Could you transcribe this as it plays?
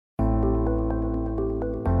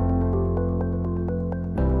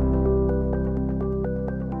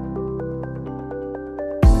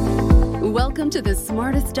Welcome to The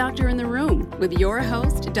Smartest Doctor in the Room with your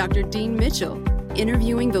host, Dr. Dean Mitchell,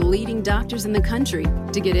 interviewing the leading doctors in the country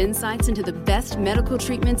to get insights into the best medical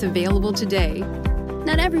treatments available today.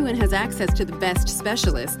 Not everyone has access to the best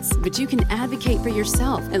specialists, but you can advocate for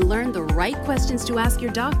yourself and learn the right questions to ask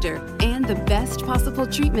your doctor and the best possible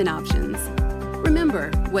treatment options.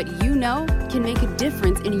 Remember, what you know can make a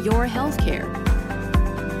difference in your healthcare.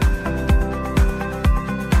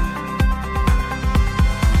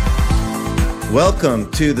 Welcome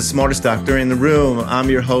to The Smartest Doctor in the Room. I'm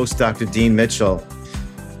your host, Dr. Dean Mitchell.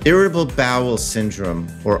 Irritable Bowel Syndrome,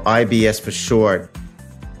 or IBS for short,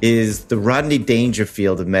 is the Rodney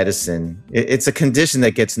Dangerfield of medicine. It's a condition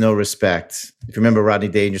that gets no respect. If you remember Rodney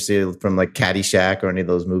Dangerfield from like Caddyshack or any of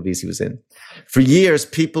those movies he was in. For years,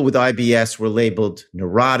 people with IBS were labeled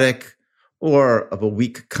neurotic or of a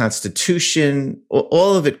weak constitution,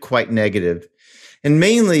 all of it quite negative. And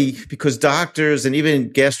mainly because doctors and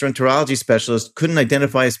even gastroenterology specialists couldn't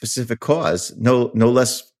identify a specific cause, no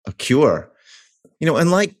less a cure.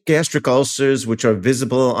 Unlike gastric ulcers, which are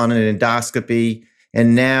visible on an endoscopy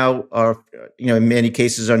and now are, in many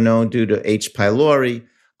cases are known due to H. pylori,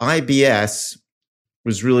 IBS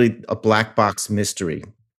was really a black box mystery.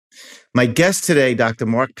 My guest today, Dr.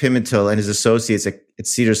 Mark Pimentel and his associates at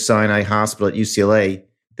Cedars-Sinai Hospital at UCLA,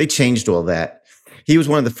 they changed all that. He was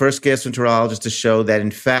one of the first gastroenterologists to show that,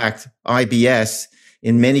 in fact, IBS,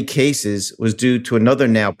 in many cases, was due to another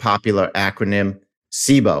now popular acronym,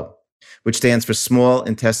 SIBO, which stands for Small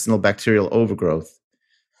Intestinal Bacterial Overgrowth.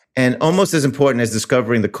 And almost as important as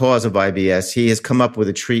discovering the cause of IBS, he has come up with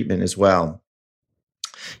a treatment as well.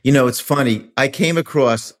 It's funny. I came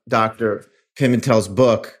across Dr. Pimentel's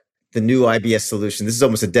book, The New IBS Solution. This is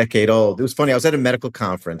almost a decade old. It was funny. I was at a medical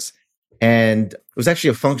conference. And it was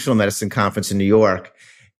actually a functional medicine conference in New York.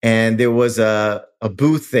 And there was a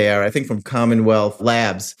booth there, I think from Commonwealth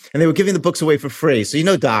Labs. And they were giving the books away for free.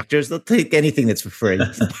 So, doctors, they'll take anything that's for free.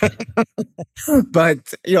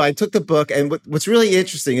 But, I took the book. And what's really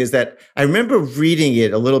interesting is that I remember reading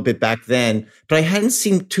it a little bit back then, but I hadn't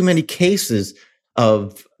seen too many cases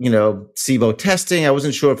of, SIBO testing. I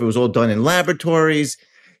wasn't sure if it was all done in laboratories.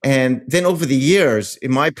 And then over the years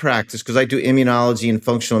in my practice, because I do immunology and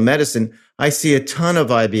functional medicine, I see a ton of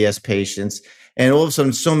IBS patients. And all of a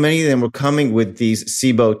sudden, so many of them were coming with these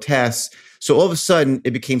SIBO tests. So all of a sudden, it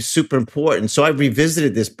became super important. So I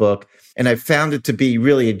revisited this book and I found it to be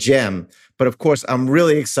really a gem. But of course, I'm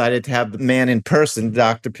really excited to have the man in person,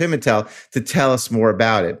 Dr. Pimentel, to tell us more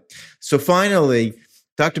about it. So finally,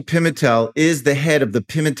 Dr. Pimentel is the head of the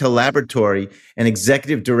Pimentel Laboratory and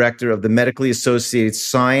executive director of the Medically Associated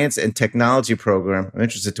Science and Technology Program. I'm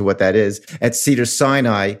interested to what that is at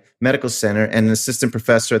Cedars-Sinai Medical Center and an assistant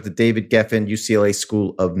professor at the David Geffen UCLA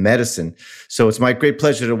School of Medicine. So it's my great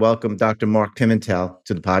pleasure to welcome Dr. Mark Pimentel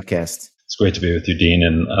to the podcast. It's great to be with you, Dean.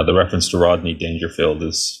 And the reference to Rodney Dangerfield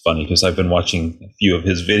is funny because I've been watching a few of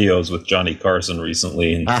his videos with Johnny Carson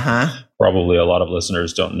recently. And probably a lot of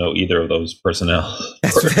listeners don't know either of those personalities.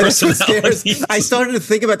 I started to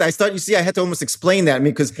think about that. I thought, I had to almost explain that.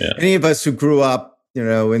 Because any of us who grew up,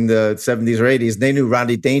 in the 70s or 80s, they knew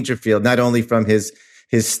Rodney Dangerfield, not only from his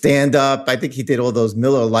stand-up. I think he did all those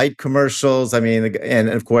Miller Lite commercials. And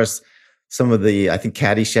of course, some of the, I think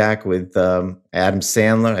Caddyshack with Adam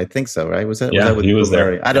Sandler. I think so, right? Was that with he was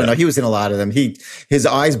there. I don't know. He was in a lot of them. His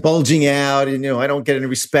eyes bulging out, and I don't get any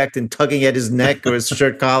respect and tugging at his neck or his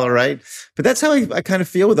shirt collar, right? But that's how I kind of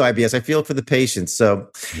feel with IBS. I feel for the patients. So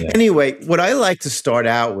anyway, what I like to start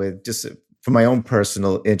out with, just for my own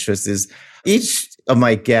personal interest, is each of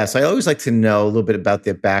my guests, I always like to know a little bit about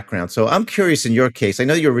their background. So I'm curious in your case, I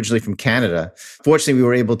know you're originally from Canada. Fortunately, we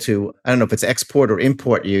were able to, I don't know if it's export or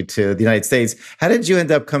import you to the United States. How did you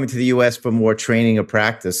end up coming to the US for more training or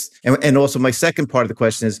practice? And also my second part of the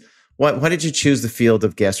question is, why did you choose the field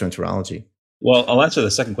of gastroenterology? Well, I'll answer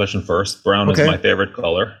the second question first. Brown is my favorite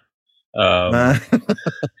color. But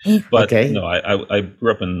no, I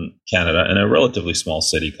grew up in Canada in a relatively small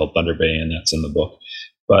city called Thunder Bay, and that's in the book.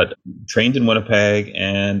 But trained in Winnipeg,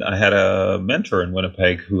 and I had a mentor in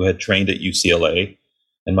Winnipeg who had trained at UCLA.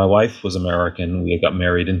 And my wife was American. We got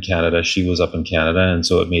married in Canada. She was up in Canada. And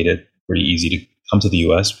so it made it pretty easy to come to the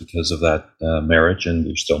US because of that marriage. And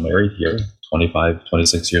we're still married here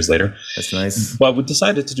 26 years later. That's nice. But we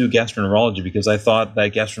decided to do gastroenterology because I thought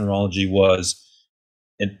that gastroenterology was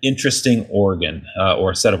an interesting organ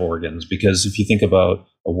or a set of organs. Because if you think about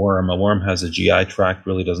a worm has a GI tract,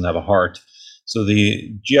 really doesn't have a heart. So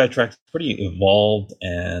the GI tract is pretty evolved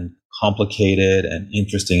and complicated and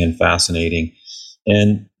interesting and fascinating.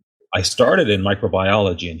 And I started in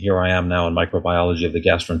microbiology, and here I am now in microbiology of the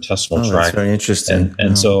gastrointestinal tract. That's very interesting.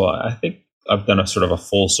 And so I think I've done a sort of a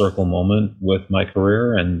full circle moment with my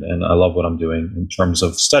career, and I love what I'm doing in terms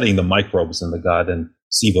of studying the microbes in the gut, and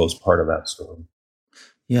SIBO's part of that story.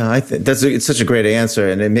 Yeah, I think it's such a great answer,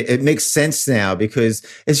 and it makes sense now because,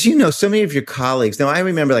 as you know, so many of your colleagues. Now, I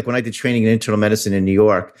remember like when I did training in internal medicine in New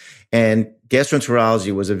York, and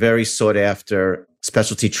gastroenterology was a very sought after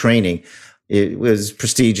specialty training. It was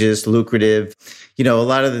prestigious, lucrative. A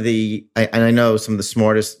lot of and I know some of the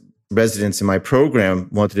smartest residents in my program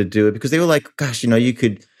wanted to do it because they were like, gosh,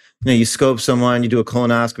 you scope someone, you do a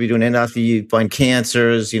colonoscopy, you do an endoscopy, you find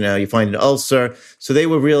cancers, you find an ulcer. So they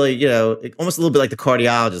were really, almost a little bit like the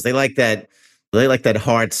cardiologists. They like that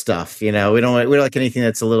hard stuff. We don't like anything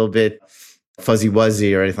that's a little bit fuzzy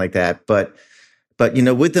wuzzy or anything like that. But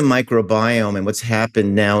with the microbiome and what's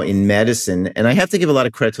happened now in medicine, and I have to give a lot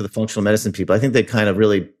of credit to the functional medicine people. I think they kind of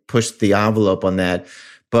really pushed the envelope on that.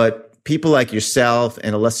 But people like yourself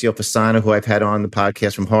and Alessio Fasano, who I've had on the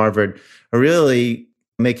podcast from Harvard, are really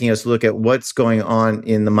making us look at what's going on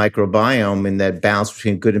in the microbiome and that balance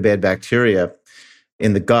between good and bad bacteria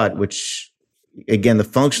in the gut, which, again, the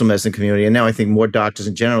functional medicine community, and now I think more doctors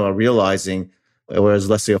in general are realizing, whereas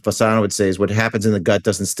Alessio Fasano would say, is what happens in the gut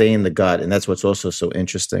doesn't stay in the gut. And that's what's also so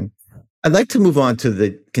interesting. I'd like to move on to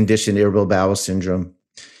the condition irritable bowel syndrome.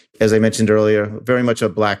 As I mentioned earlier, very much a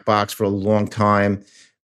black box for a long time.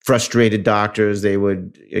 Frustrated doctors, they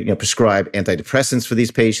would prescribe antidepressants for these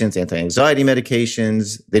patients, anti-anxiety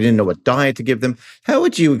medications. They didn't know what diet to give them. How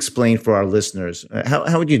would you explain for our listeners,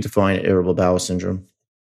 how would you define irritable bowel syndrome?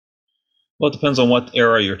 Well, it depends on what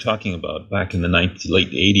era you're talking about. Back in the late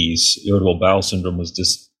 80s, irritable bowel syndrome was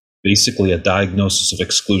just basically a diagnosis of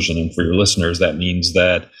exclusion. And for your listeners, that means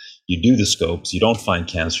that you do the scopes, you don't find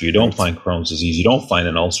cancer, you don't find Crohn's disease, you don't find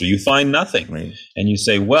an ulcer, you find nothing. Right. And you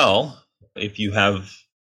say, well, if you have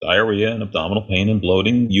diarrhea and abdominal pain and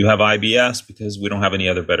bloating, you have IBS, because we don't have any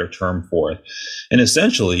other better term for it. And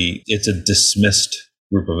essentially, it's a dismissed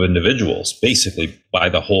group of individuals, basically, by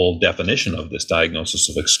the whole definition of this diagnosis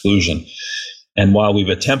of exclusion. And while we've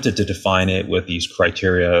attempted to define it with these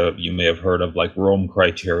criteria you may have heard of, like Rome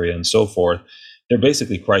criteria and so forth, they're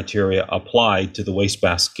basically criteria applied to the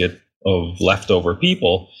wastebasket of leftover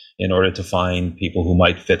people in order to find people who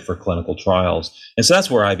might fit for clinical trials. And so that's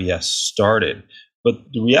where IBS started. But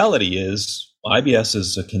the reality is, IBS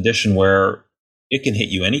is a condition where it can hit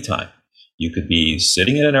you anytime. You could be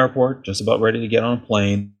sitting in an airport, just about ready to get on a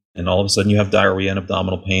plane, and all of a sudden you have diarrhea and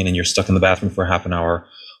abdominal pain and you're stuck in the bathroom for half an hour.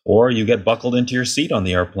 Or you get buckled into your seat on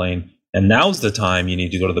the airplane, and now's the time you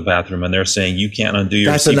need to go to the bathroom, and they're saying you can't undo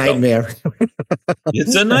your That's seatbelt. a nightmare.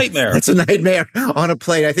 It's a nightmare. It's a nightmare on a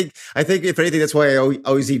plane. I think if anything, that's why I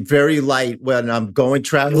always eat very light when I'm going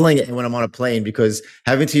traveling and when I'm on a plane, because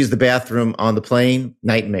having to use the bathroom on the plane,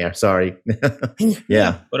 nightmare. Sorry.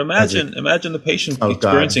 Yeah. But imagine the patient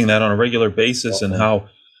experiencing that on a regular basis, and how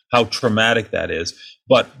traumatic that is.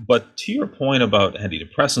 But to your point about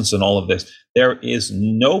antidepressants and all of this, there is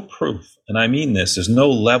no proof, and I mean this, there's no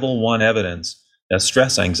level 1 evidence that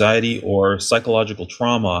stress, anxiety, or psychological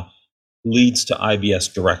trauma leads to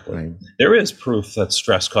IBS directly. Right. There is proof that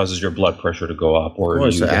stress causes your blood pressure to go up, or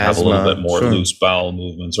you have a little bit more loose bowel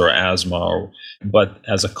movements, or asthma, but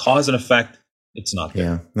as a cause and effect, it's not there.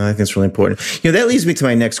 Yeah, no, I think it's really important. That leads me to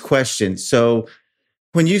my next question. So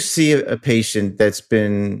when you see a patient that's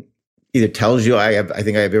been either tells you, I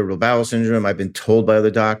think I have irritable bowel syndrome, I've been told by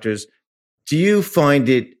other doctors, do you find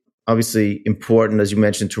it obviously important, as you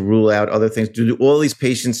mentioned, to rule out other things? Do all these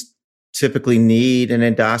patients typically need an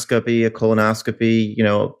endoscopy, a colonoscopy,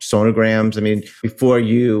 sonograms? I mean, before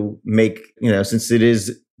you make, since it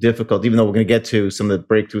is difficult, even though we're going to get to some of the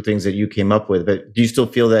breakthrough things that you came up with, but do you still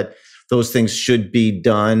feel that those things should be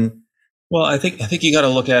done? Well, I think you got to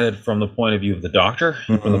look at it from the point of view of the doctor,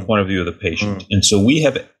 and from the point of view of the patient. And so we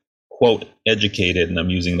have, quote, educated, and I'm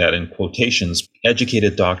using that in quotations,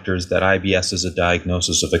 educated doctors that IBS is a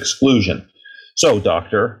diagnosis of exclusion. So,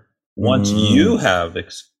 doctor, once you have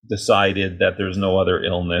decided that there's no other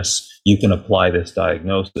illness, you can apply this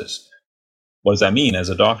diagnosis. What does that mean as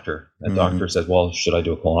a doctor? A doctor says, well, should I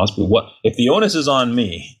do a colonoscopy? What if the onus is on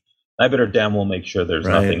me? I better damn well make sure there's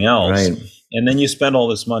nothing else. Right. And then you spend all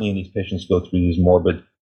this money, and these patients go through these morbid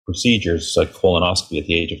procedures like colonoscopy at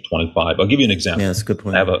the age of 25. I'll give you an example. Yeah, that's a good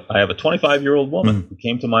point. I have a 25-year-old woman who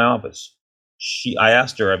came to my office. I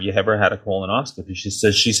asked her, have you ever had a colonoscopy? She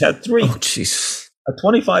says she's had 3. Oh, jeez. A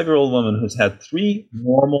 25-year-old woman who's had 3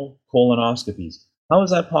 normal colonoscopies. How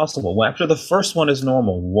is that possible? Well, after the first one is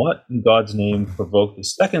normal, what in God's name provoked the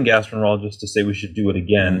second gastroenterologist to say we should do it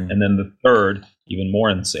again? And then the third, even more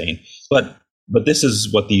insane. But this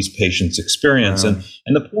is what these patients experience. And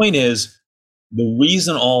the point is, the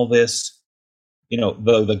reason all this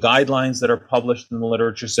the guidelines that are published in the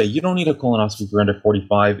literature say you don't need a colonoscopy for under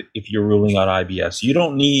 45 if you're ruling out IBS. You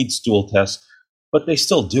don't need stool tests, but they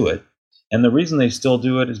still do it. And the reason they still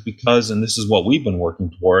do it is because, and this is what we've been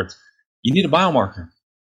working towards, you need a biomarker.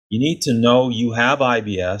 You need to know you have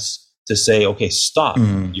IBS to say, okay, stop.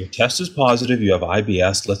 Your test is positive. You have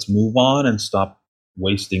IBS. Let's move on and stop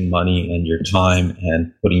wasting money and your time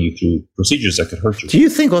and putting you through procedures that could hurt you. Do you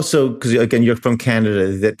think also, because again, you're from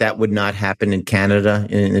Canada, that would not happen in Canada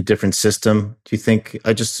in a different system? Do you think,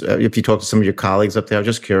 if you talk to some of your colleagues up there, I'm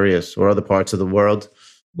just curious, or other parts of the world?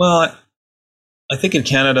 Well, I think in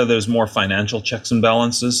Canada, there's more financial checks and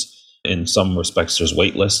balances. In some respects, there's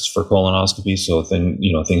wait lists for colonoscopy, so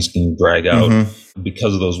things can drag out.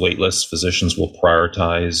 Because of those wait lists, physicians will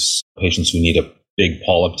prioritize patients who need a big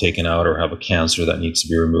polyp taken out or have a cancer that needs to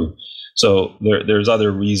be removed. So there's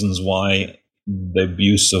other reasons why the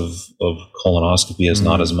abuse of colonoscopy is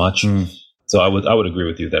not as much. So I would agree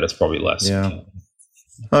with you that it's probably less. Yeah.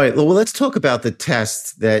 All right. Well, let's talk about the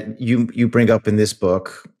test that you bring up in this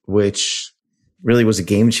book, which really was a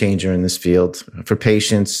game changer in this field for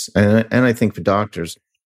patients and I think for doctors.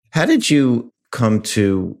 How did you come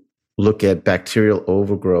to look at bacterial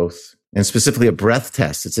overgrowth and specifically a breath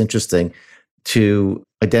test? It's interesting to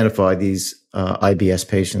identify these IBS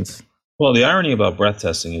patients. Well, the irony about breath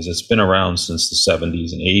testing is it's been around since the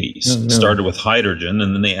 70s and 80s. It started with hydrogen,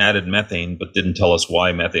 and then they added methane, but didn't tell us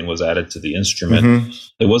why methane was added to the instrument.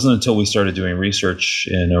 It wasn't until we started doing research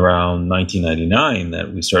in around 1999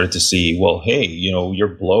 that we started to see, well, hey,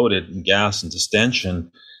 you're bloated and gas and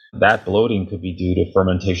distension. That bloating could be due to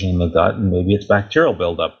fermentation in the gut, and maybe it's bacterial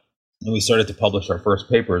buildup. And we started to publish our first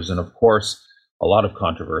papers, and of course, a lot of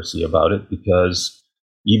controversy about it, because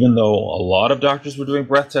even though a lot of doctors were doing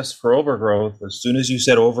breath tests for overgrowth, as soon as you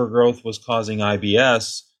said overgrowth was causing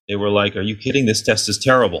IBS, they were like, are you kidding? This test is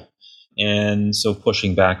terrible. And so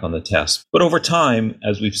pushing back on the test. But over time,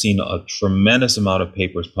 as we've seen a tremendous amount of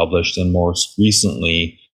papers published, and most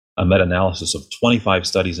recently a meta-analysis of 25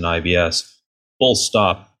 studies in IBS, full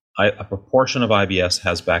stop, a proportion of IBS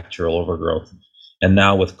has bacterial overgrowth. And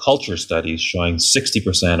now with culture studies showing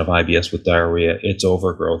 60% of IBS with diarrhea, it's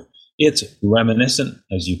overgrowth. It's reminiscent,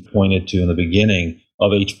 as you pointed to in the beginning,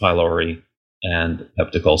 of H. pylori and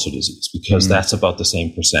peptic ulcer disease, because that's about the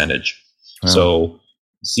same percentage. Wow. So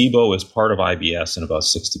SIBO is part of IBS in about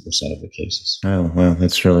 60% of the cases. Oh, well,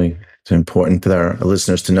 it's important for our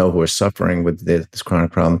listeners to know who are suffering with this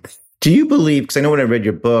chronic problem. Do you believe, because I know when I read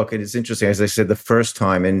your book, and it's interesting, as I said the first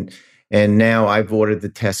time, and now I've ordered the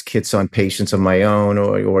test kits on patients of my own,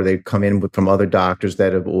 or they come in from other doctors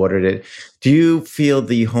that have ordered it. Do you feel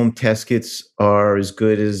the home test kits are as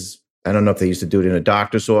good as, I don't know if they used to do it in a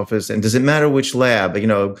doctor's office, and does it matter which lab?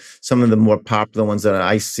 Some of the more popular ones that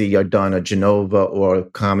I see are done at Genova or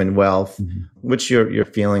Commonwealth. What's your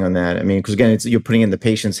feeling on that? I mean, because again, you're putting in the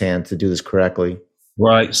patient's hand to do this correctly.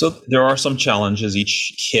 Right. So there are some challenges.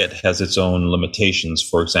 Each kit has its own limitations.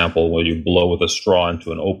 For example, when you blow with a straw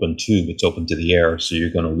into an open tube, it's open to the air, so you're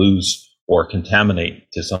going to lose or contaminate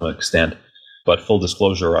to some extent. But full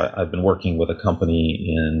disclosure, I've been working with a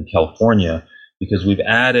company in California because we've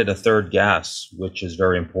added a third gas, which is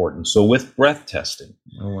very important. So with breath testing,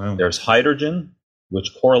 there's hydrogen,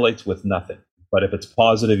 which correlates with nothing. But if it's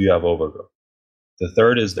positive, you have overgrowth. The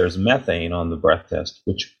third is there's methane on the breath test,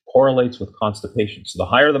 which correlates with constipation. So the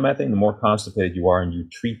higher the methane, the more constipated you are, and you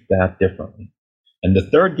treat that differently. And the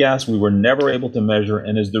third gas we were never able to measure,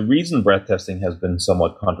 and is the reason breath testing has been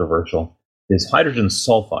somewhat controversial, is hydrogen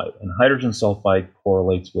sulfide. And hydrogen sulfide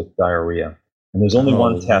correlates with diarrhea. And there's only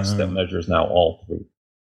one test that measures now all three.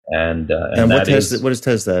 And what test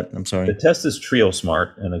that? I'm sorry. The test is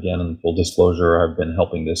TrioSmart. And again, in full disclosure, I've been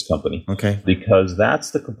helping this company. Okay. Because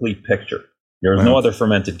that's the complete picture. There's no other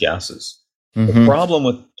fermented gases. The problem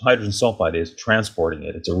with hydrogen sulfide is transporting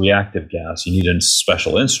it. It's a reactive gas. You need a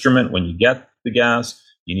special instrument when you get the gas.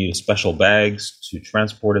 You need a special bags to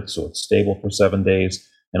transport it so it's stable for 7 days.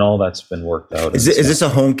 And all that's been worked out. Is this a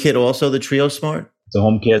home kit also, the TrioSmart? It's a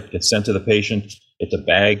home kit. It's sent to the patient. It's a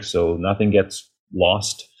bag, so nothing gets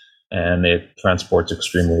lost, and it transports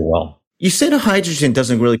extremely well. You said a hydrogen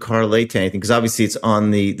doesn't really correlate to anything because obviously it's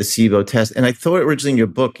on the SIBO test. And I thought originally in your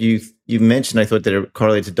book, you mentioned, I thought that it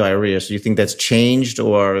correlated to diarrhea. So you think that's changed,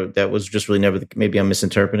 or that was just really never, maybe I'm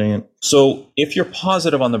misinterpreting it? So if you're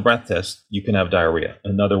positive on the breath test, you can have diarrhea.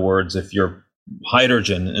 In other words, if your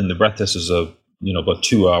hydrogen in the breath test is about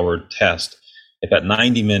 2-hour test, if at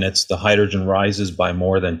 90 minutes the hydrogen rises by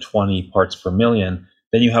more than 20 parts per million,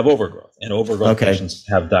 then you have overgrowth. And overgrowth patients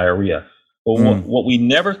have diarrhea. But what we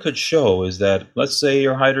never could show is that, let's say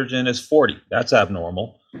your hydrogen is 40. That's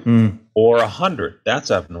abnormal. or 100,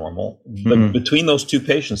 that's abnormal. Between those two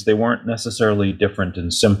patients, they weren't necessarily different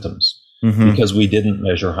in symptoms because we didn't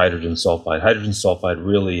measure hydrogen sulfide. Hydrogen sulfide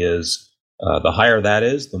really is, the higher that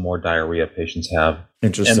is, the more diarrhea patients have.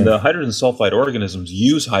 Interesting. And the hydrogen sulfide organisms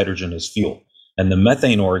use hydrogen as fuel, and the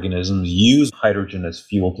methane organisms use hydrogen as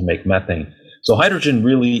fuel to make methane. So hydrogen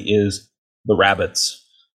really is the rabbits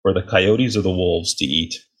or the coyotes or the wolves to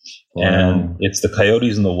eat. Wow. And it's the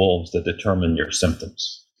coyotes and the wolves that determine your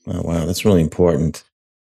symptoms. Oh, wow. That's really important.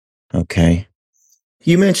 Okay.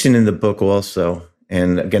 You mentioned in the book also,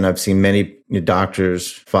 and again, I've seen many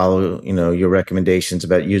doctors follow, your recommendations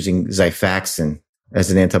about using Xifaxan as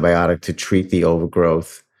an antibiotic to treat the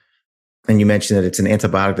overgrowth. And you mentioned that it's an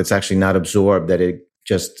antibiotic that's actually not absorbed, that it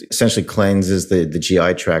just essentially cleanses the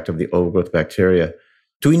GI tract of the overgrowth bacteria.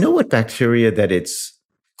 Do we know what bacteria that it's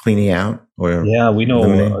cleaning out? Yeah, we know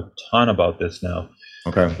a ton about this now.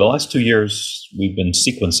 Okay. The last 2 years, we've been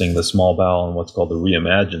sequencing the small bowel in what's called the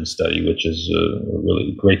Reimagine study, which is a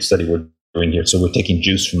really great study we're doing here. So we're taking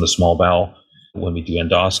juice from the small bowel when we do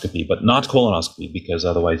endoscopy, but not colonoscopy, because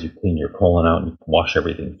otherwise you clean your colon out and wash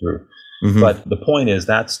everything through. But the point is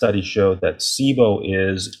that study showed that SIBO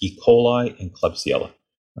is E. coli and Klebsiella.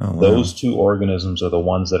 Oh, wow. Those two organisms are the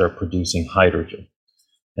ones that are producing hydrogen.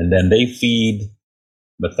 And then they feed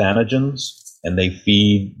methanogens and they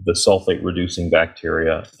feed the sulfate-reducing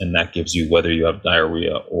bacteria, and that gives you whether you have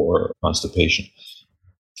diarrhea or constipation.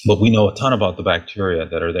 But we know a ton about the bacteria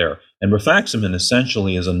that are there. And rifaximin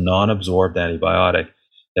essentially is a non-absorbed antibiotic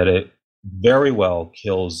that it very well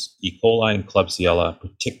kills E. coli and Klebsiella,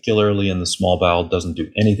 particularly in the small bowel. Doesn't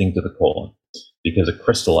do anything to the colon because it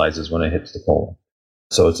crystallizes when it hits the colon.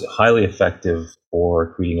 So it's highly effective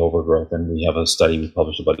for treating overgrowth. And we have a study we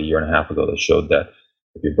published about 1.5 years ago that showed that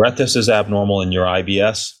if your breath test is abnormal in your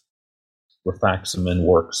IBS, rifaximin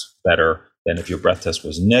works better than if your breath test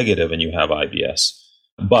was negative and you have IBS.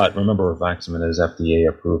 But remember, rifaximin is FDA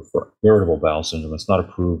approved for irritable bowel syndrome. It's not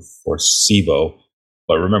approved for SIBO.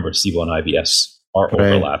 But remember, SIBO and IBS are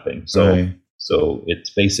overlapping. So it's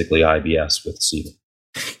basically IBS with SIBO.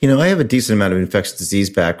 I have a decent amount of infectious disease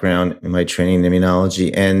background in my training in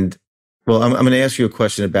immunology. And, well, I'm going to ask you a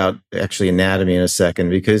question about actually anatomy in a second,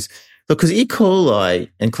 because E. coli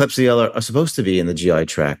and Klebsiella are supposed to be in the GI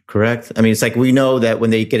tract, correct? I mean, it's like we know that when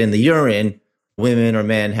they get in the urine, women or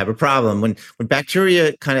men have a problem. When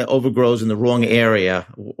bacteria kind of overgrows in the wrong area,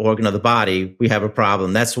 organ of the body, we have a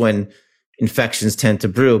problem. That's when infections tend to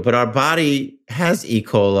brew. But our body has E.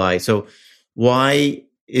 coli. So why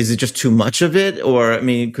is it just too much of it? Or,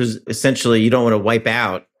 because essentially you don't want to wipe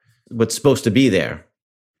out what's supposed to be there.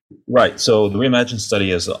 Right. So the Reimagine study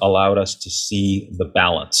has allowed us to see the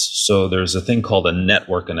balance. So there's a thing called a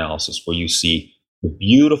network analysis where you see the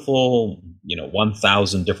beautiful,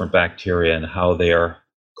 1,000 different bacteria and how they are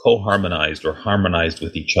co-harmonized or harmonized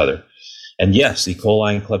with each other. And yes, E.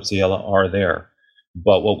 coli and Klebsiella are there.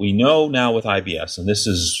 But what we know now with IBS, and this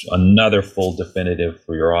is another full definitive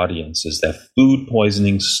for your audience, is that food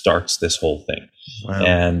poisoning starts this whole thing. Wow.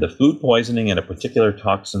 And the food poisoning and a particular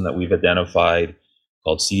toxin that we've identified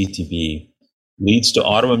called CETB leads to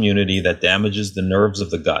autoimmunity that damages the nerves of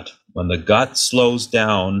the gut. When the gut slows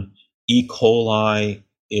down, E. coli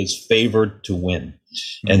is favored to win.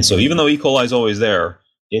 And so even though E. coli is always there,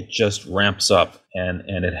 it just ramps up and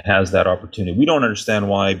it has that opportunity. We don't understand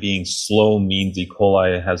why being slow means E.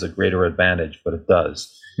 coli has a greater advantage, but it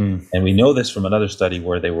does. And we know this from another study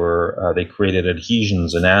where they created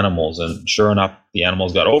adhesions in animals, and sure enough, the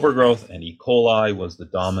animals got overgrowth, and E. coli was the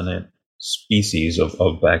dominant species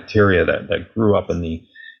of bacteria that grew up in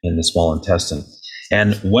the small intestine.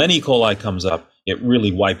 And when E. coli comes up, it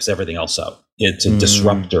really wipes everything else out. It's a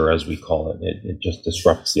disruptor, as we call it. It just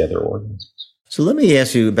disrupts the other organs. So let me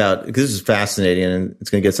ask you about, because this is fascinating and it's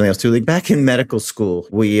going to get something else too. Like back in medical school,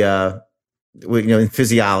 we in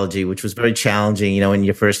physiology, which was very challenging, in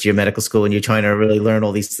your first year of medical school, and you're trying to really learn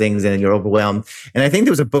all these things and you're overwhelmed. And I think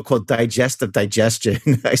there was a book called Digestive Digestion.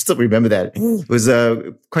 I still remember that. It was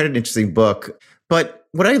quite an interesting book. But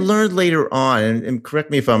what I learned later on, and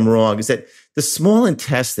correct me if I'm wrong, is that the small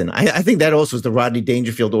intestine, I think that also is the Rodney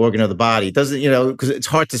Dangerfield organ of the body. It doesn't, because it's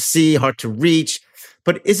hard to see, hard to reach.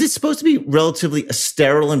 But is it supposed to be relatively a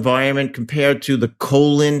sterile environment compared to the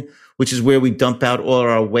colon, which is where we dump out all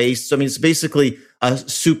our waste? So, it's basically a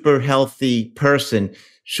super healthy person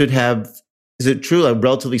should have, is it true, a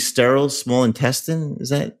relatively sterile small intestine?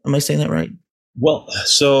 Am I saying that right? Well,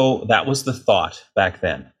 so that was the thought back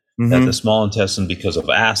then. that the small intestine, because of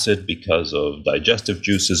acid, because of digestive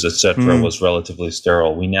juices, etc., was relatively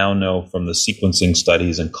sterile. We now know from the sequencing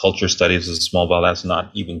studies and culture studies of the small bowel that's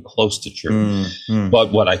not even close to true.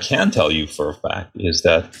 But what I can tell you for a fact is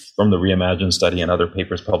that from the Reimagine study and other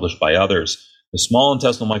papers published by others, the small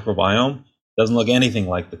intestinal microbiome doesn't look anything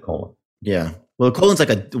like the colon. Yeah. Well, the colon's like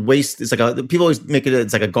a waste. It's like people always make it.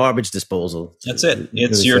 It's like a garbage disposal. That's it.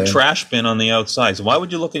 It's your trash bin on the outside. So why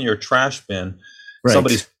would you look in your trash bin,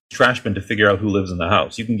 somebody's trash bin, to figure out who lives in the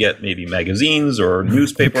house? You can get maybe magazines or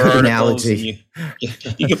newspaper articles. You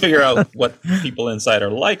can figure out what people inside are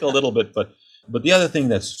like a little bit. But the other thing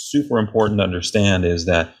that's super important to understand is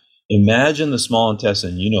that imagine the small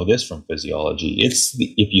intestine. You know this from physiology.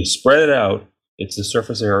 If you spread it out, it's the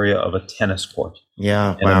surface area of a tennis court.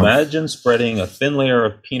 Yeah. And imagine spreading a thin layer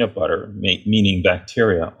of peanut butter, meaning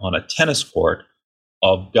bacteria, on a tennis court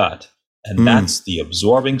of gut. And that's the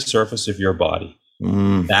absorbing surface of your body.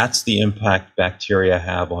 That's the impact bacteria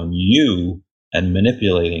have on you and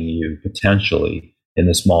manipulating you potentially in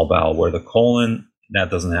the small bowel, where the colon, that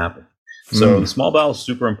doesn't happen. So the small bowel is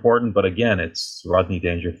super important, but again, it's Rodney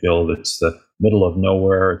Dangerfield. It's the middle of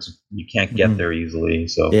nowhere. You can't get there easily.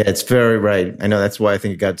 So yeah, it's very right. I know that's why I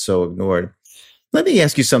think it got so ignored. Let me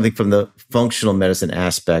ask you something from the functional medicine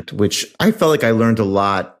aspect, which I felt like I learned a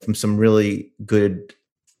lot from some really good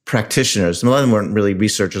practitioners. A lot of them weren't really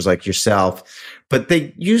researchers like yourself, but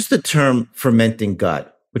they used the term fermenting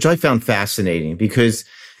gut, which I found fascinating because,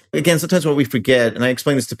 again, sometimes what we forget, and I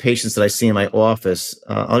explain this to patients that I see in my office.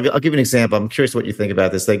 I'll give you an example. I'm curious what you think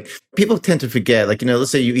about this. Like, people tend to forget, like,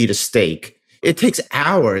 let's say you eat a steak. It takes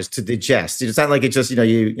hours to digest. It's not like it just,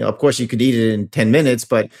 of course you could eat it in 10 minutes,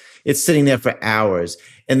 but it's sitting there for hours.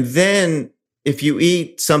 And then if you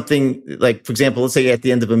eat something like, for example, let's say at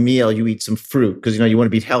the end of a meal, you eat some fruit because, you want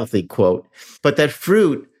to be healthy, quote, but that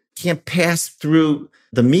fruit can't pass through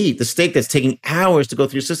the meat, the steak, that's taking hours to go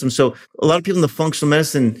through your system. So a lot of people in the functional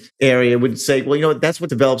medicine area would say, well, that's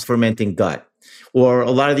what develops fermenting gut. Or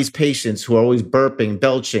a lot of these patients who are always burping,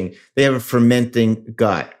 belching, they have a fermenting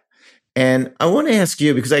gut. And I want to ask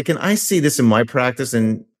you, because I see this in my practice,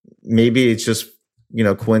 and maybe it's just,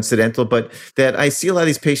 coincidental, but that I see a lot of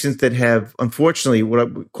these patients that have, unfortunately, what I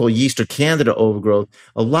call yeast or candida overgrowth.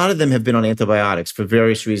 A lot of them have been on antibiotics for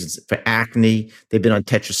various reasons. For acne, they've been on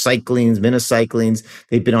tetracyclines, minocyclines.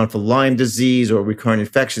 They've been on for Lyme disease or recurrent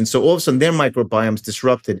infections. So all of a sudden, their microbiome's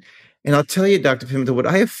disrupted. And I'll tell you, Dr. Pimentel, what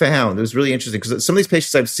I have found, it was really interesting, because some of these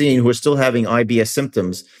patients I've seen who are still having IBS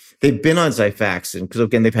symptoms, they've been on Xifaxan because,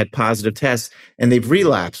 again, they've had positive tests and they've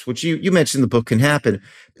relapsed, which you mentioned in the book can happen.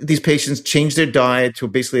 These patients change their diet to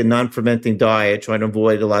basically a non-fermenting diet, trying to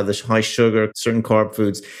avoid a lot of the high sugar, certain carb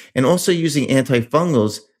foods, and also using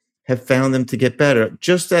antifungals have found them to get better.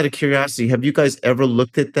 Just out of curiosity, have you guys ever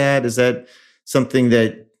looked at that? Is that something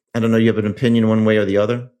that, I don't know, you have an opinion one way or the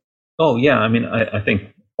other? Oh, yeah. I mean, I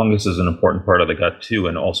think fungus is an important part of the gut too,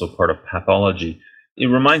 and also part of pathology. It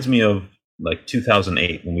reminds me of like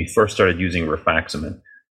 2008 when we first started using rifaximin.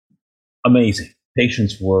 Amazing.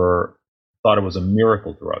 Patients thought it was a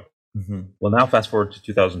miracle drug. Well, now fast forward to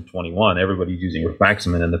 2021, everybody's using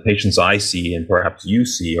rifaximin, and the patients I see and perhaps you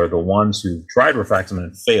see are the ones who tried rifaximin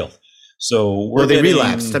and failed. So they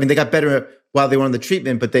relapsed. I mean, they got better while they were on the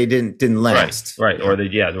treatment, but they didn't last. Right. Or they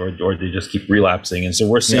just keep relapsing. And so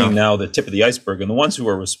we're seeing now the tip of the iceberg, and the ones who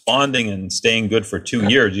are responding and staying good for 2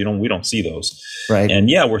 years, we don't see those. Right. And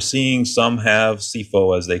we're seeing some have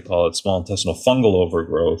SIFO, as they call it, small intestinal fungal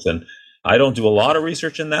overgrowth. And I don't do a lot of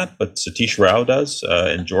research in that, but Satish Rao does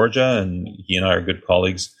in Georgia, and he and I are good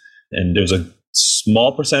colleagues. And there's a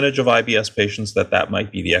small percentage of IBS patients that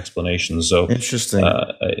might be the explanation. So interesting.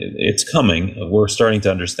 It's coming. We're starting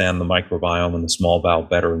to understand the microbiome and the small bowel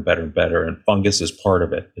better and better and better. And fungus is part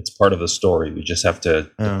of it. It's part of the story. We just have to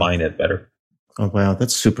define it better. Oh, wow.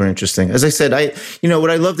 That's super interesting. As I said, what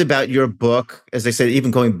I loved about your book, as I said, even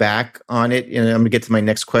going back on it, and I'm going to get to my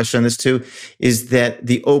next question on this too, is that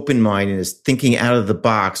the open-mindedness, thinking out of the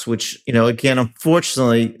box, which, again,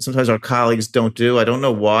 unfortunately, sometimes our colleagues don't do. I don't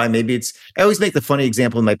know why. Maybe I always make the funny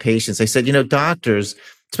example of my patients. I said, doctors,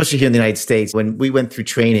 especially here in the United States, when we went through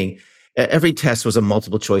training, every test was a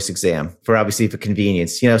multiple choice exam for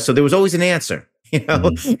convenience, so there was always an answer.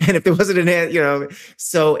 And if there wasn't and then all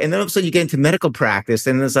of a sudden you get into medical practice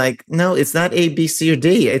and it's like, no, it's not A, B, C, or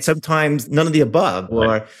D. It's sometimes none of the above.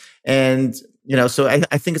 So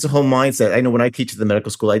I think it's a whole mindset. I know when I teach at the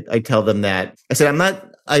medical school, I tell them that. I said,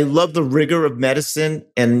 I love the rigor of medicine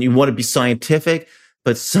and you want to be scientific,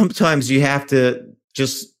 but sometimes you have to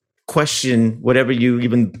just question whatever you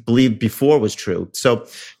even believed before was true. So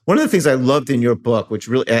one of the things I loved in your book, which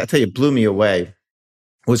really, I tell you, blew me away,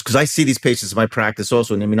 was because I see these patients in my practice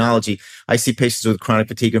also in immunology. I see patients with chronic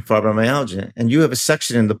fatigue and fibromyalgia. And you have a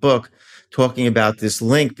section in the book talking about this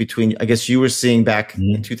link between, I guess you were seeing back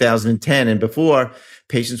in 2010 and before,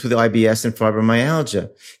 patients with IBS and fibromyalgia.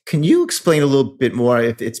 Can you explain a little bit more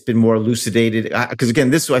if it's been more elucidated? Because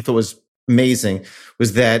again, this I thought was amazing,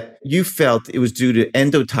 was that you felt it was due to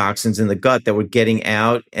endotoxins in the gut that were getting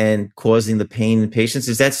out and causing the pain in patients.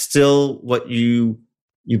 Is that still what you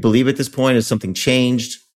believe at this point? Has something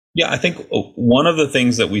changed? Yeah, I think one of the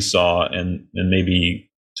things that we saw, and maybe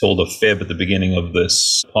told a fib at the beginning of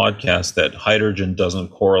this podcast, that hydrogen doesn't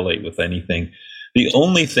correlate with anything. The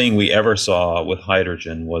only thing we ever saw with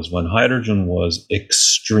hydrogen was when hydrogen was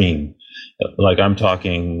extreme. Like I'm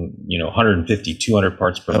talking, 150, 200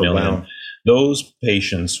 parts per million. Wow. Those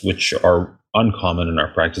patients, which are uncommon in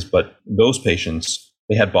our practice, but those patients,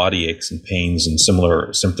 they had body aches and pains and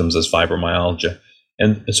similar symptoms as fibromyalgia.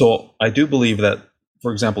 And so I do believe that,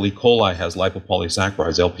 for example, E. coli has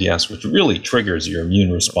lipopolysaccharides, LPS, which really triggers your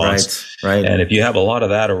immune response. Right. And if you have a lot of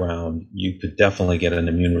that around, you could definitely get an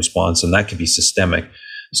immune response, and that could be systemic.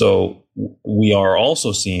 So we are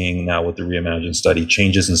also seeing now with the Reimagine study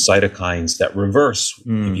changes in cytokines that reverse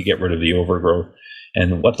if you get rid of the overgrowth.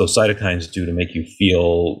 And what those cytokines do to make you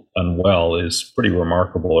feel unwell is pretty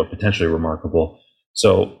remarkable, or potentially remarkable.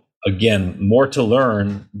 So again, more to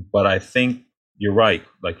learn, but I think you're right.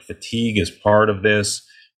 Like fatigue is part of this.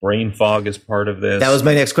 Brain fog is part of this. That was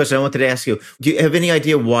my next question. I wanted to ask you, do you have any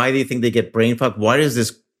idea why they think they get brain fog? Why does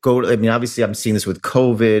this go? I mean, obviously I'm seeing this with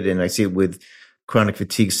COVID, and I see it with chronic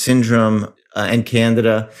fatigue syndrome and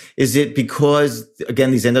Candida. Is it because,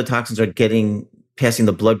 again, these endotoxins are passing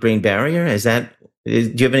the blood-brain barrier? Do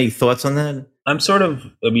you have any thoughts on that?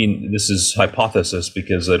 This is hypothesis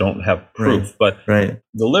because I don't have proof, but the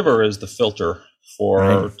liver is the filter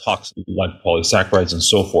for toxins like polysaccharides and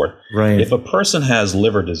so forth. Right. If a person has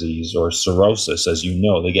liver disease or cirrhosis, as you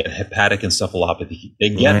know, they get hepatic encephalopathy, they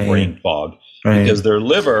get brain fog because their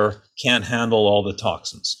liver can't handle all the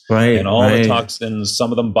toxins. And all the toxins,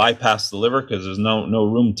 some of them bypass the liver because there's no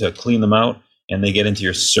room to clean them out, and they get into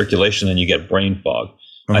your circulation and you get brain fog.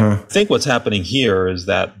 I think what's happening here is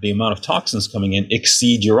that the amount of toxins coming in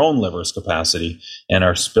exceed your own liver's capacity and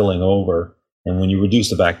are spilling over. And when you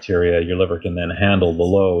reduce the bacteria, your liver can then handle the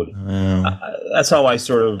load. Wow. That's how I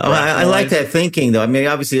sort of... I like that thinking, though. I mean,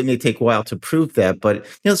 obviously, it may take a while to prove that. But,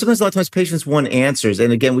 sometimes a lot of times patients want answers.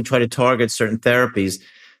 And again, we try to target certain therapies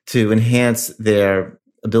to enhance their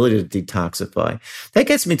ability to detoxify. That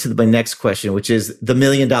gets me to my next question, which is the $1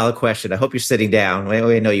 million question. I hope you're sitting down.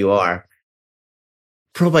 I know you are.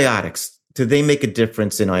 Probiotics, do they make a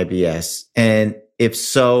difference in IBS? And if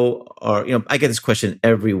so, I get this question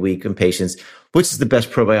every week from patients, which is the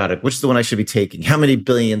best probiotic? Which is the one I should be taking? How many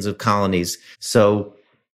billions of colonies? So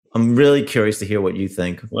I'm really curious to hear what you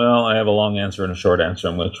think. Well, I have a long answer and a short answer.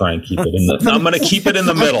 I'm going to try and keep it in the, I'm going to keep it in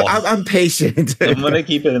the middle. I'm patient. I'm going to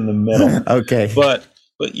keep it in the middle. Okay. But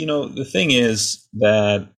the thing is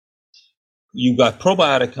that you've got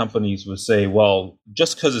probiotic companies would say, well,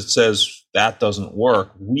 just because it says that doesn't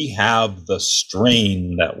work, we have the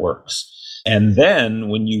strain that works. And then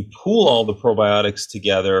when you pool all the probiotics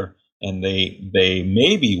together and they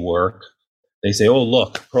maybe work, they say, oh,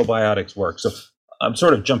 look, probiotics work. So I'm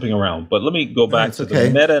sort of jumping around, but let me go back to the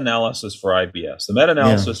meta-analysis for IBS. The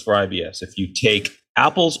meta-analysis for IBS, if you take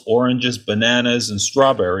apples, oranges, bananas, and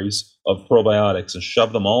strawberries of probiotics and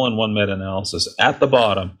shove them all in one meta-analysis, at the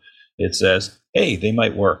bottom, it says, hey, they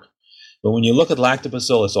might work. But when you look at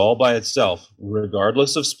lactobacillus all by itself,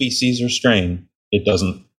 regardless of species or strain, it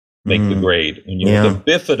doesn't make the grade. When you look at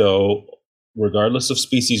bifido, regardless of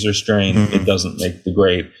species or strain, it doesn't make the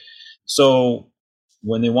grade. So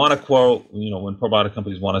when they want to quote, when probiotic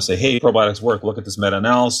companies want to say, hey, probiotics work, look at this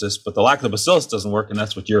meta-analysis, but the lactobacillus doesn't work, and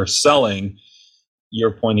that's what you're selling,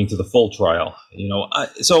 you're pointing to the full trial. I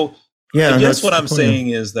guess what I'm saying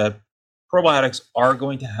is that probiotics are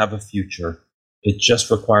going to have a future. It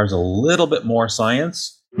just requires a little bit more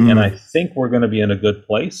science. And I think we're going to be in a good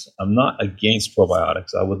place. I'm not against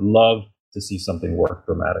probiotics. I would love to see something work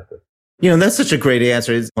dramatically. That's such a great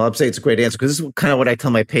answer. Well, I'd say it's a great answer because this is kind of what I tell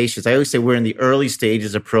my patients. I always say we're in the early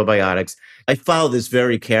stages of probiotics. I follow this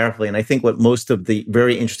very carefully. And I think what most of the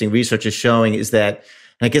very interesting research is showing is that,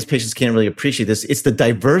 and I guess patients can't really appreciate this, it's the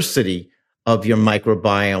diversity of your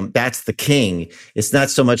microbiome. That's the king. It's not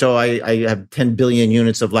so much, I have 10 billion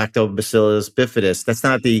units of Lactobacillus bifidus. That's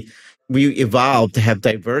not we evolved to have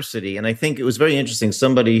diversity. And I think it was very interesting.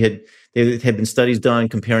 There had been studies done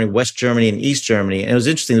comparing West Germany and East Germany. And it was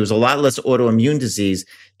interesting. There was a lot less autoimmune disease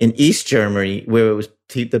in East Germany, where it was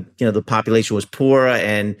the population was poorer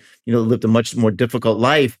and, lived a much more difficult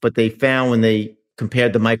life. But they found when they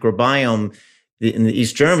compared the microbiome in the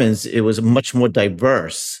East Germans, it was much more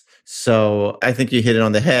diverse. So I think you hit it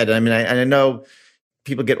on the head. I mean, I know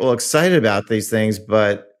people get all excited about these things,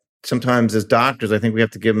 but sometimes as doctors, I think we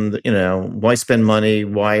have to give them, why spend money?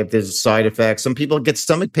 Why, if there's side effects? Some people get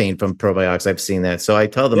stomach pain from probiotics. I've seen that. So I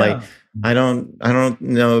tell them, I don't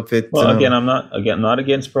know if it. Well, again, I'm not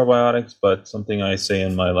against probiotics, but something I say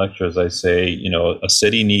in my lectures, I say, a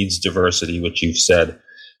city needs diversity, which you've said.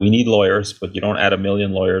 We need lawyers, but you don't add 1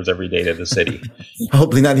 million lawyers every day to the city.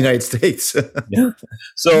 Hopefully not in the United States. Yeah.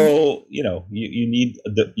 So, you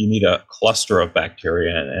need a cluster of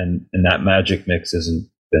bacteria, and that magic mix isn't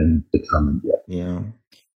been determined yet. Yeah.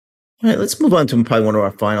 All right, let's move on to probably one of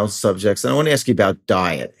our final subjects. And I want to ask you about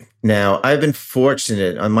diet. Now, I've been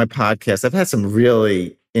fortunate on my podcast. I've had some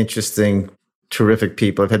really interesting, terrific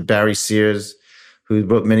people. I've had Barry Sears, who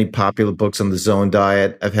wrote many popular books on the Zone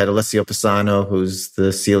diet. I've had Alessio Pisano, who's the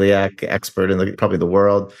celiac expert in probably the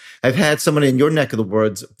world. I've had someone in your neck of the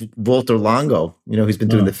woods, Walter Longo, who's been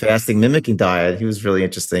doing the fasting mimicking diet. He was really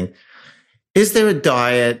interesting. Is there a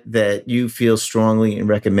diet that you feel strongly in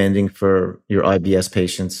recommending for your IBS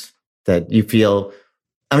patients that you feel,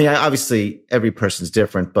 obviously every person's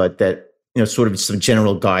different, but that, sort of some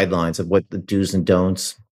general guidelines of what the do's and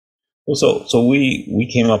don'ts? Well, so we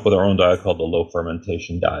came up with our own diet called the low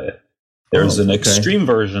fermentation diet. There's an extreme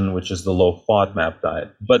version, which is the low FODMAP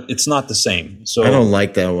diet, but it's not the same. So I don't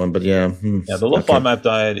like that one, but yeah. Yeah, the low FODMAP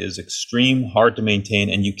diet is extreme, hard to maintain,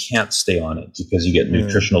 and you can't stay on it because you get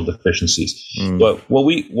nutritional deficiencies. But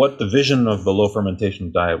what the vision of the low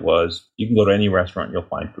fermentation diet was, you can go to any restaurant and you'll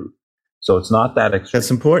find food. So it's not that extreme.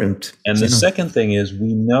 That's important. And the second thing is,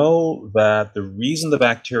 we know that the reason the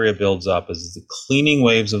bacteria builds up is the cleaning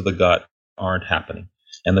waves of the gut aren't happening.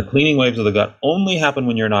 And the cleaning waves of the gut only happen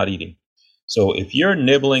when you're not eating. So if you're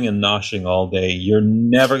nibbling and noshing all day, you're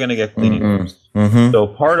never going to get cleaning waves. So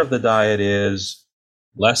part of the diet is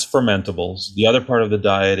less fermentables. The other part of the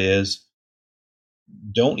diet is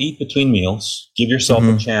don't eat between meals. Give yourself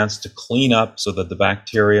a chance to clean up so that the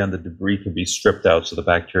bacteria and the debris can be stripped out so the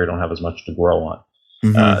bacteria don't have as much to grow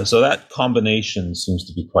on. So that combination seems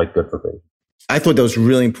to be quite good for babies. I thought that was a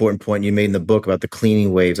really important point you made in the book about the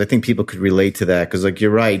cleaning waves. I think people could relate to that because,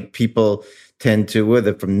 you're right, people tend to,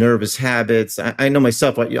 whether from nervous habits. I know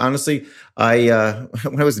myself. Honestly, when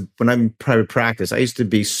I'm in private practice, I used to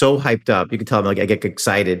be so hyped up. You can tell me, I get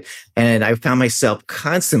excited, and I found myself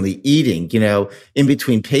constantly eating, in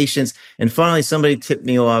between patients. And finally, somebody tipped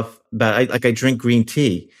me off about I drink green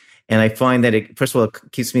tea, and I find that it, first of all, it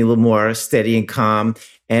keeps me a little more steady and calm.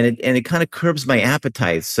 And it kind of curbs my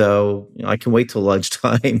appetite, so I can wait till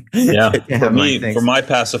lunchtime. Yeah, for my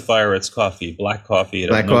pacifier, it's coffee, black coffee.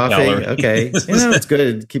 Black coffee, calories. Okay, it's good.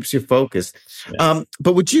 It keeps you focused. Yeah.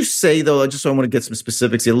 But would you say, though, I want to get some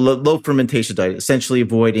specifics here, low fermentation diet, essentially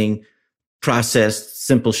avoiding processed,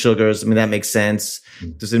 simple sugars. That makes sense.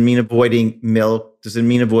 Does it mean avoiding milk? Does it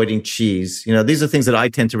mean avoiding cheese? These are things that I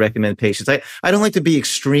tend to recommend patients. I don't like to be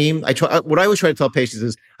extreme. What I always try to tell patients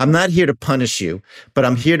is, I'm not here to punish you, but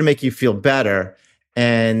I'm here to make you feel better.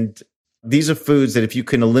 And these are foods that if you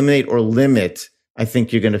can eliminate or limit, I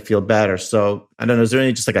think you're going to feel better. So I don't know, is there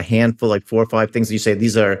any just like a handful, like 4 or 5 things that you say,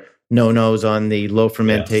 these are no-nos on the low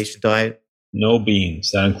fermentation diet? No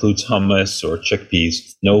beans. That includes hummus or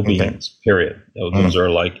chickpeas. No beans, period. Those are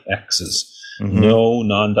like X's. No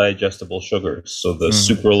non-digestible sugars. So the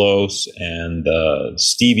sucralose and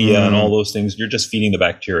stevia and all those things, you're just feeding the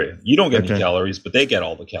bacteria. You don't get any calories, but they get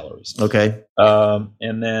all the calories. Okay.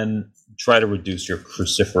 And then try to reduce your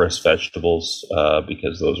cruciferous vegetables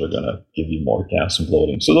because those are going to give you more gas and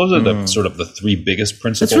bloating. So those are the sort of the 3 biggest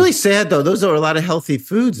principles. It's really sad, though. Those are a lot of healthy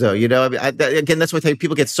foods, though. Again, that's why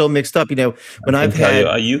people get so mixed up. When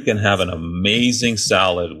you can have an amazing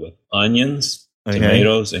salad with onions,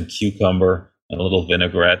 tomatoes, and cucumber and a little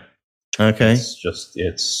vinaigrette. Okay.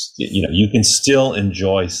 You can still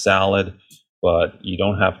enjoy salad, but you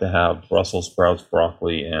don't have to have Brussels sprouts,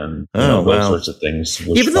 broccoli, and those sorts of things.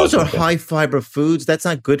 Even those are high fiber foods. That's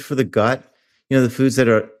not good for the gut. The foods that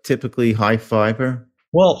are typically high fiber.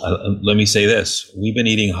 Well, let me say this. We've been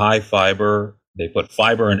eating high fiber. They put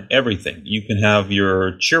fiber in everything. You can have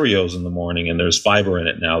your Cheerios in the morning, and there's fiber in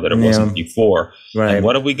it now that it wasn't before. Right. And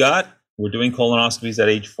what have we got? We're doing colonoscopies at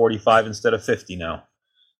age 45 instead of 50 now.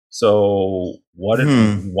 So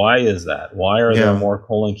why is that? Why are there more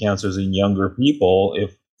colon cancers in younger people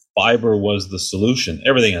if fiber was the solution?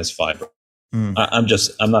 Everything has fiber. I'm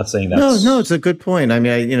not saying that. No, it's a good point. I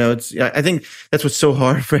think that's what's so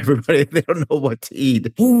hard for everybody. They don't know what to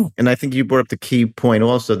eat. And I think you brought up the key point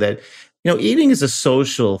also that Eating is a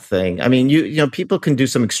social thing. I mean, people can do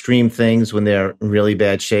some extreme things when they're in really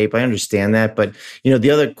bad shape. I understand that. But,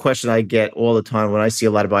 the other question I get all the time when I see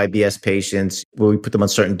a lot of IBS patients, where we put them on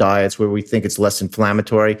certain diets where we think it's less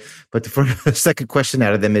inflammatory. But the second question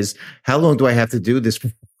out of them is, how long do I have to do this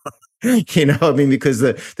for? Because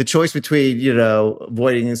the choice between,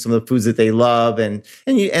 avoiding some of the foods that they love and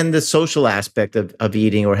the social aspect of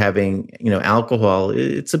eating or having, alcohol,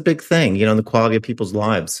 it's a big thing, in the quality of people's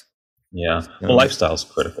lives. Yeah. Well, lifestyle is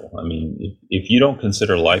critical. I mean, if you don't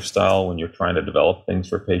consider lifestyle when you're trying to develop things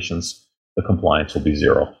for patients, the compliance will be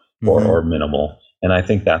zero or minimal. And I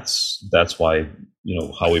think that's why,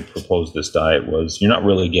 how we proposed this diet was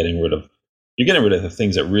you're getting rid of the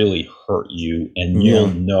things that really hurt you, and you'll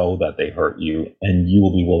know that they hurt you and you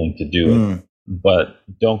will be willing to do it. But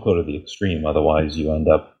don't go to the extreme. Otherwise you end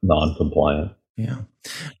up non-compliant. Yeah.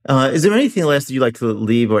 Is there anything else that you'd like to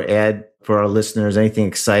leave or add for our listeners? Anything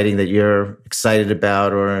exciting that you're excited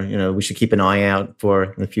about or, we should keep an eye out for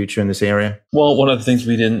in the future in this area? Well, one of the things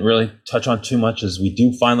we didn't really touch on too much is we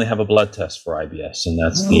do finally have a blood test for IBS, and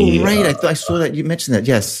that's right. I saw that. You mentioned that.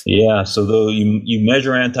 Yes. Yeah. So though you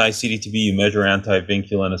measure anti-CDTB, you measure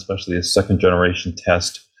anti-vinculin, especially the second generation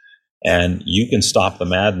test, and you can stop the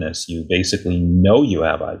madness. You basically know you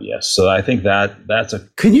have IBS. So I think that's a.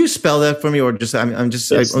 Can you spell that for me, or just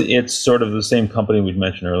It's sort of the same company we'd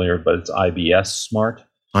mentioned earlier, but it's IBS Smart.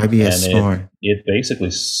 IBS Smart. It basically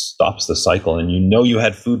stops the cycle, and you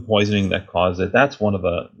had food poisoning that caused it. That's one of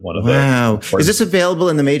the. Wow. Is this available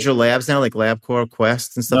in the major labs now, like LabCorp,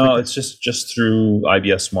 Quest, and stuff? No, like it's just through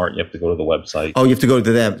IBS Smart. You have to go to the website. Oh, you have to go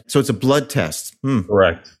to them. So it's a blood test.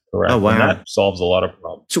 Correct. Oh, wow. And that solves a lot of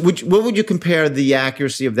problems. So what would you compare the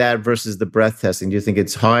accuracy of that versus the breath testing? Do you think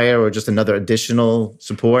it's higher or just another additional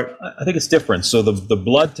support? I think it's different. So the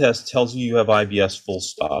blood test tells you have IBS full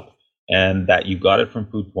stop, and that you got it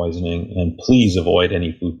from food poisoning, and please avoid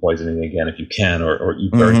any food poisoning again if you can, or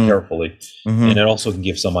eat very carefully. And it also can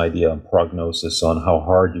give some idea on prognosis on how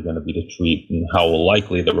hard you're going to be to treat and how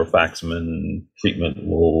likely the rifaximin treatment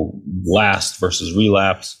will last versus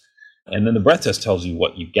relapse. And then the breath test tells you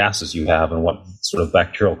what gases you have and what sort of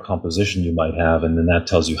bacterial composition you might have, and then that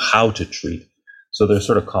tells you how to treat. So they're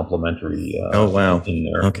sort of complementary. Oh, wow. In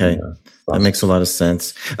there, okay. That makes a lot of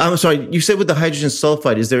sense. I'm sorry, you said with the hydrogen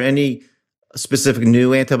sulfide, is there any specific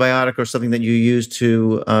new antibiotic or something that you use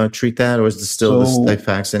to treat that? Or is it still this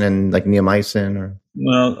rifaximin and like neomycin? Or?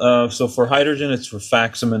 Well, so for hydrogen, it's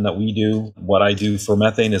rifaximin that we do. What I do for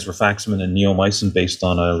methane is rifaximin and neomycin based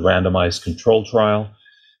on a randomized control trial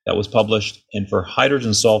that was published. And for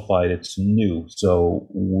hydrogen sulfide, it's new. So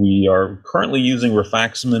we are currently using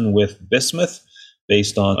rifaximin with bismuth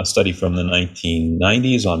based on a study from the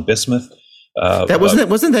 1990s on bismuth.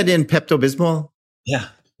 Wasn't that in Pepto-Bismol? Yeah,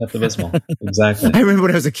 Pepto-Bismol. Exactly. I remember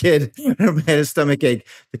when I was a kid, I had a stomach ache.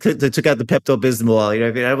 They took out the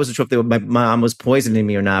Pepto-Bismol. I wasn't sure if my mom was poisoning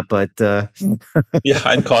me or not, but yeah,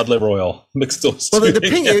 and cod liver oil mixed those. Well, the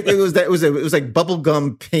pink it was like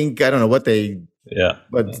bubblegum pink. I don't know what they. Yeah,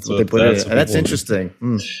 but what they put in. That's interesting.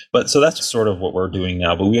 But so that's sort of what we're doing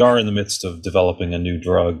now. But we are in the midst of developing a new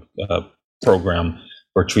drug program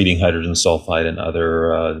for treating hydrogen sulfide and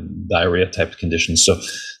other diarrhea type conditions.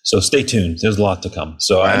 So stay tuned. There's a lot to come.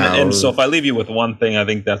 So and so if I leave you with one thing, I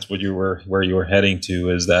think that's where you were heading to,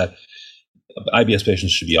 is that IBS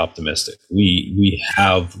patients should be optimistic. We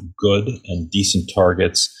have good and decent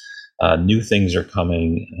targets. New things are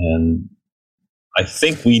coming, and I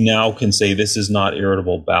think we now can say this is not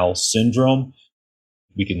irritable bowel syndrome.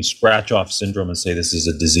 We can scratch off syndrome and say this is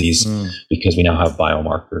a disease because we now have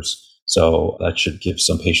biomarkers. So that should give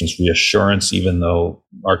some patients reassurance, even though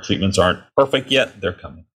our treatments aren't perfect yet, they're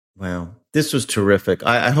coming. Wow. This was terrific.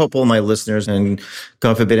 I hope all my listeners, and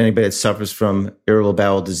God forbid anybody that suffers from irritable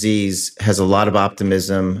bowel disease, has a lot of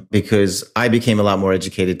optimism, because I became a lot more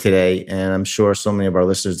educated today, and I'm sure so many of our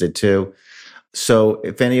listeners did too. So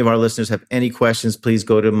if any of our listeners have any questions, please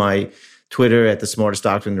go to my Twitter at The Smartest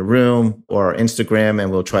Doctor in the Room, or Instagram, and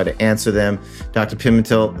we'll try to answer them. Dr.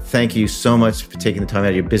 Pimentel, thank you so much for taking the time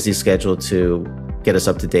out of your busy schedule to get us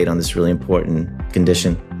up to date on this really important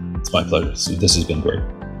condition. It's my pleasure. This has been great.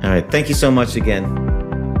 All right. Thank you so much again.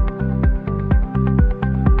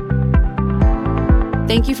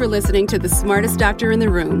 Thank you for listening to The Smartest Doctor in the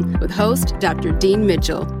Room with host Dr. Dean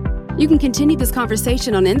Mitchell. You can continue this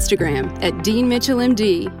conversation on Instagram at Dean Mitchell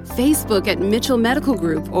MD, Facebook at Mitchell Medical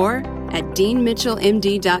Group, or at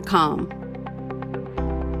DeanMitchellMD.com.